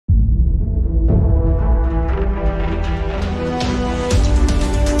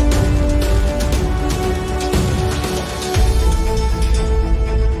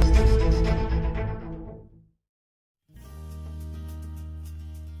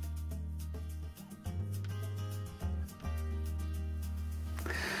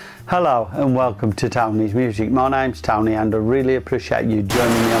Hello and welcome to Tony's Music. My name's Tony and I really appreciate you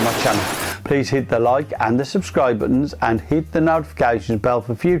joining me on my channel. Please hit the like and the subscribe buttons and hit the notifications bell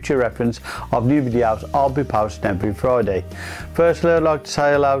for future reference of new videos I'll be posting every Friday. Firstly, I'd like to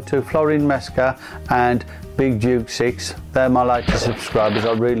say hello to Florin Mesca and Big Duke 6. They're my latest subscribers.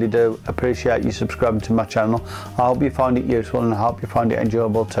 I really do appreciate you subscribing to my channel. I hope you find it useful and I hope you find it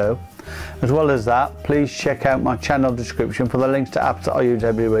enjoyable too. As well as that, please check out my channel description for the links to apps that I use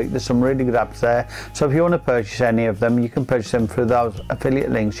every week. There's some really good apps there, so if you want to purchase any of them, you can purchase them through those affiliate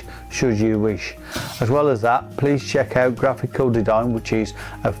links should you wish. As well as that, please check out Graphical Design, which is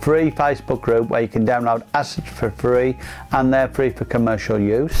a free Facebook group where you can download assets for free and they're free for commercial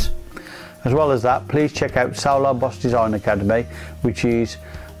use. As well as that, please check out Solo Boss Design Academy, which is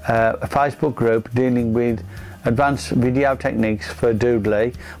a Facebook group dealing with advanced video techniques for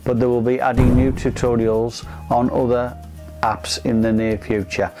doodling, but they will be adding new tutorials on other apps in the near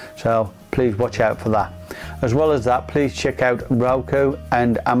future, so please watch out for that. As well as that, please check out Roku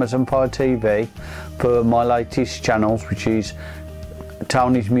and Amazon Fire TV for my latest channels, which is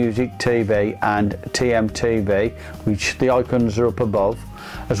TonysMusicTV and TMTV, which the icons are up above.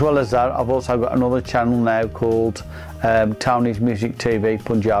 As well as that, I've also got another channel now called TonysMusicTV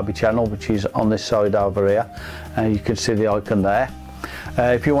Punjabi channel, which is on this side over here, and you can see the icon there.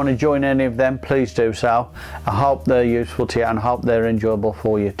 If you want to join any of them, please do so. I hope they're useful to you and I hope they're enjoyable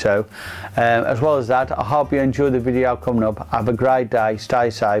for you too. As well as that, I hope you enjoy the video coming up. Have a great day, stay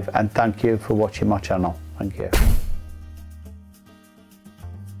safe, and thank you for watching my channel. Thank you.